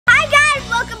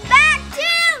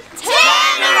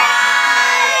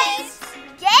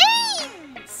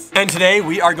And today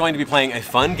we are going to be playing a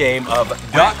fun game of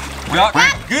Duck Duck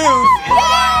Goose. Pool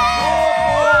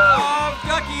of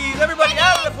duckies. Everybody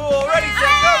out of the pool. Ready,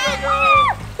 set, go, go, go.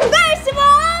 First of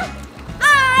all,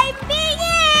 I'm being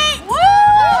it. Woo!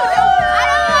 I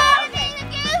don't want to be the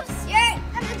goose. You're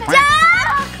the duck.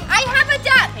 I have a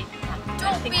duck.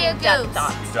 Don't be a goose.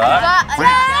 Duck. Duck.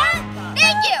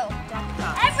 Thank you.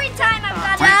 Every time I'm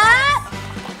gonna duck.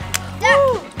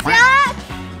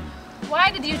 Why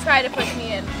did you try to push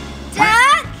me in? Duck.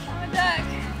 I'm a duck.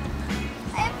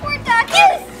 I have 4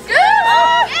 duckies.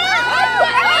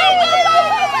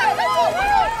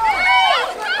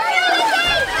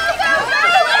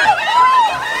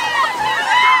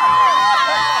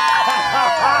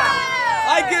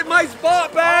 I get my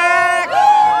spot back.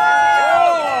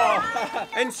 Oh.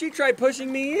 And she tried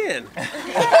pushing me in.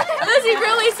 Lizzie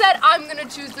really said, I'm gonna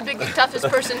choose the biggest, toughest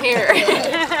person here.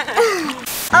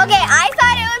 Okay, I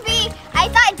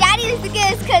thought Daddy was the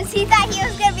goose because he thought he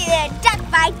was going to be the duck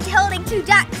by holding 2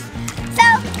 ducks. So,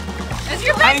 Is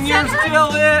your back And you're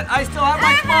still it. I still have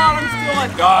my spot. I'm still a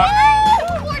duck.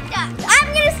 4 ducks. I'm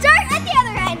going to start at the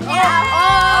other end now.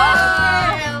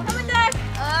 I'm a duck.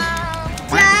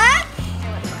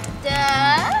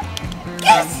 Duck.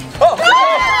 Goose.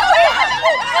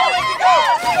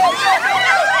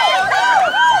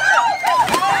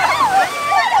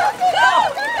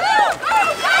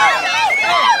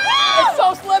 It's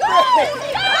so slippery.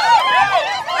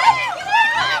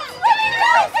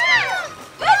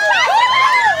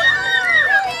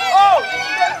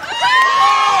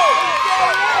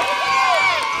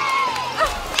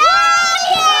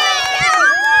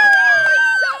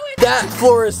 That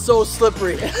floor is so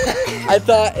slippery. I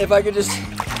thought if I could just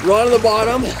run to the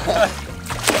bottom.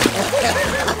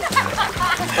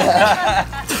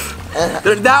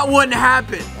 That wouldn't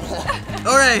happen.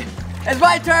 All right, it's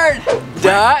my turn.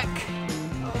 Duck.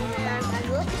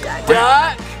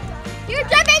 Duck. You're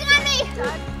jumping on me.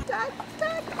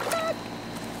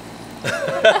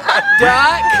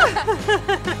 Duck.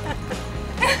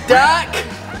 Duck.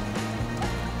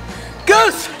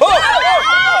 Goose.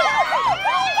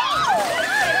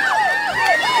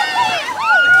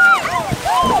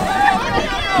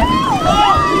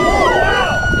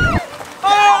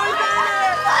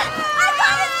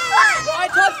 I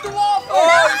touched the wall first.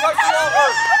 Oh, you touched the wall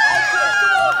first.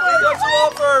 You touched the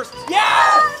wall first.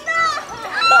 Yes.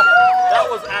 That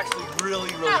was actually really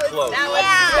close.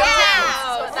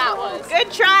 That was.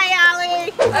 Good try,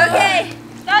 Allie. Okay.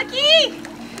 Ducky.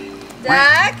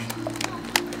 Duck.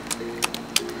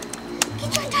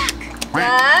 Get your duck.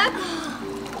 Duck.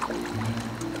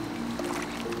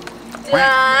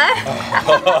 Duck.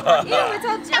 Ew, it's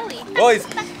all jelly. Oh, he's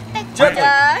jumping.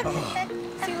 Duck.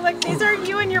 See, look, these are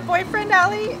you and your boyfriend,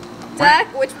 Allie. Duck.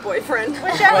 Which boyfriend?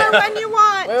 Whichever one you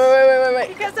want. Wait.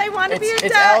 Because I want to be your It's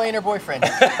duck. Allie and her boyfriend.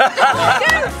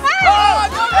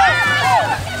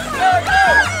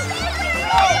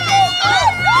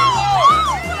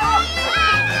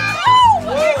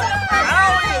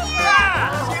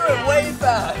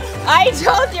 I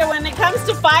told you, when it comes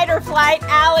to fight or flight,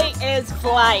 Allie is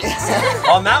flight.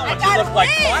 On that one, she looked like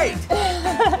flight.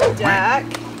 Duck.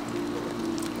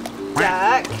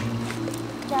 Duck.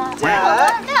 Duck.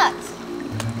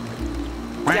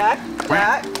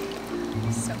 Duck.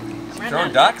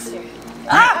 Throwing ducks?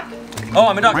 Oh,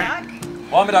 I'm a duck.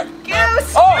 Oh, I'm a duck.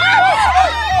 Goose. Oh!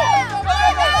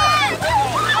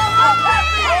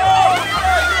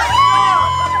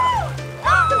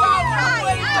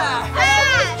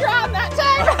 Drown that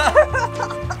time.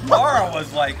 Mara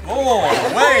was like, oh,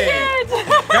 wait.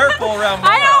 Careful around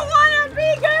Mara. I don't want to be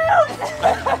goose.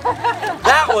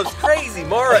 That was crazy.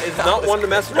 Mara is not one to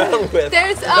mess around with.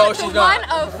 There's No, she's one not.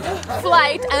 of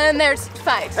flight, and then there's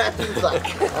fight.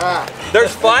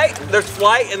 There's fight, there's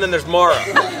flight, and then there's Mara.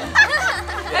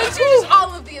 And she's just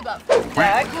all of the above.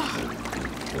 Duck.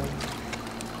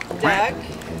 Duck.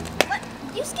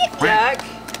 You skipped me. Duck.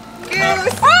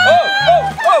 Goose. Oh!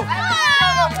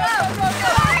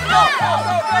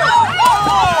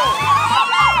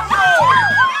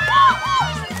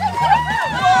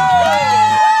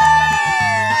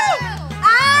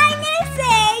 I'm gonna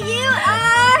say you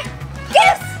are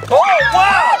goose. Oh,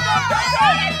 wow!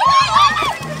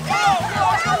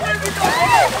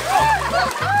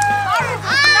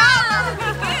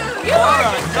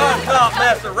 Mara does not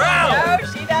mess around. No,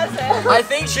 she doesn't. I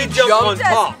think she Jumped on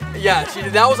top. Yeah, she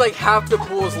did. That was like half the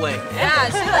pool's length. Yeah,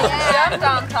 she jumped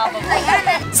on top of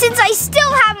it. Since I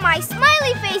still have my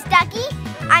smiley face ducky,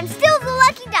 I'm still the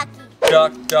lucky ducky.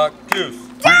 Duck, duck, goose.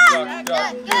 Duck,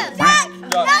 duck, goose. Duck,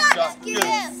 duck, goose. Duck, duck,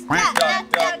 goose. Duck, duck,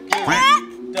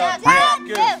 goose. Duck, duck,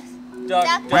 goose.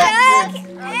 Duck,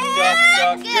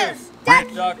 duck, goose. Duck,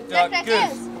 duck,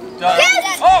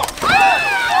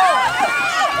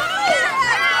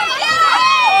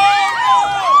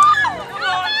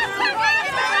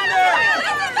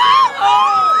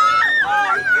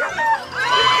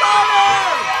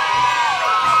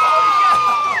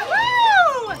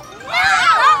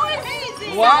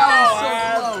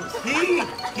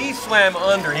 swam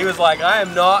under. He was like, I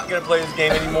am not gonna play this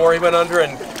game anymore. He went under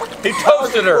and he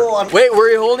toasted her. Wait, were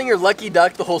you holding your lucky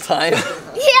duck the whole time? Yeah.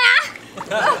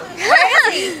 Where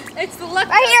is he? It's the luck.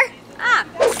 Right here. Ah.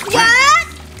 Duck.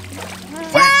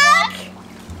 Duck.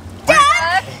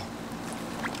 Duck.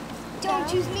 Don't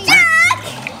choose me. Duck.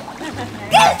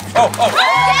 Goose. Oh, oh.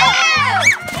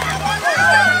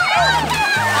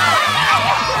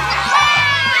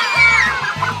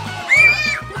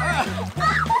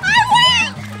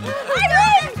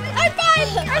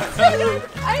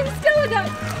 I'm still a duck.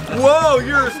 Whoa,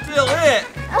 you're still it.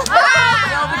 Tell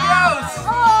the ghost.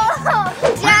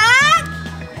 Duck.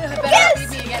 Better be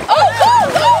me again. Oh,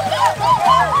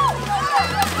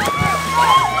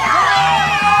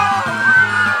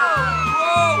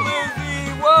 Whoa, Lizzie,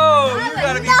 whoa, you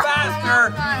gotta be faster.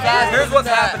 Here's what's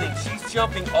happening. She's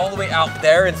jumping all the way out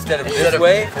there instead of this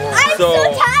way. I'm so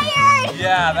tired.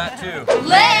 Yeah, that too.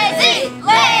 Lazy.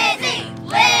 Lazy.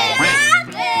 Lazy.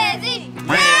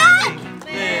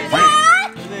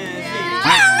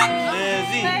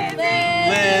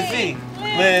 Lizzie,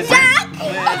 Lizzie, Duck.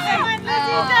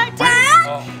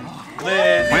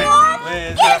 Lizzie,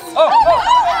 Lizzie. Yes. Oh,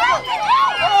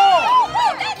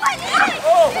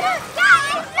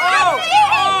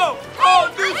 oh,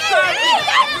 do strategy.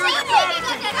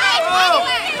 Oh.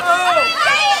 Duck. Duck.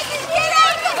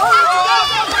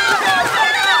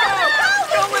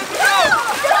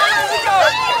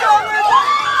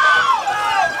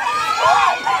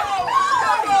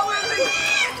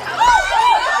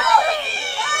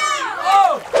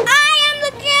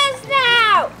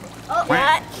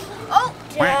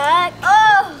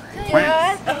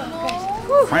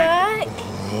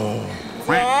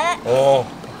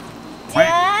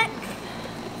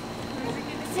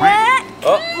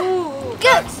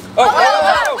 Goose. Oh,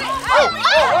 wow.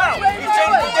 He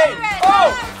changed the game. Oh,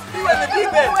 he went the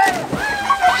deep end.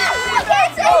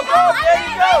 Go, there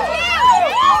you go.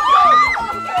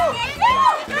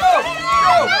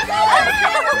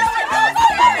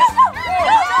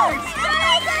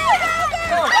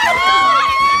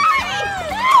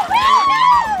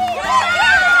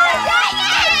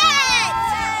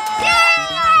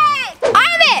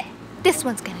 This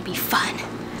one's gonna be fun.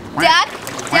 Duck,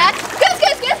 duck, goose,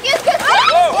 goose, goose, goose, goose.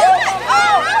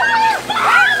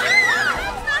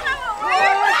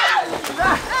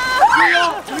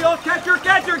 We'll catch her,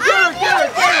 get her.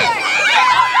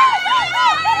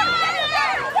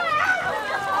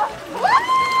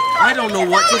 I don't know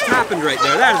what just happened right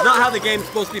there. That is not how the game's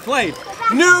supposed to be played.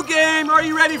 New game, are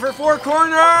you ready for 4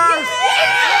 corners?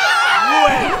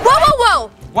 Whoa, whoa, whoa.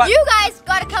 What? You guys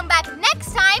gotta come back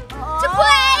next time to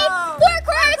play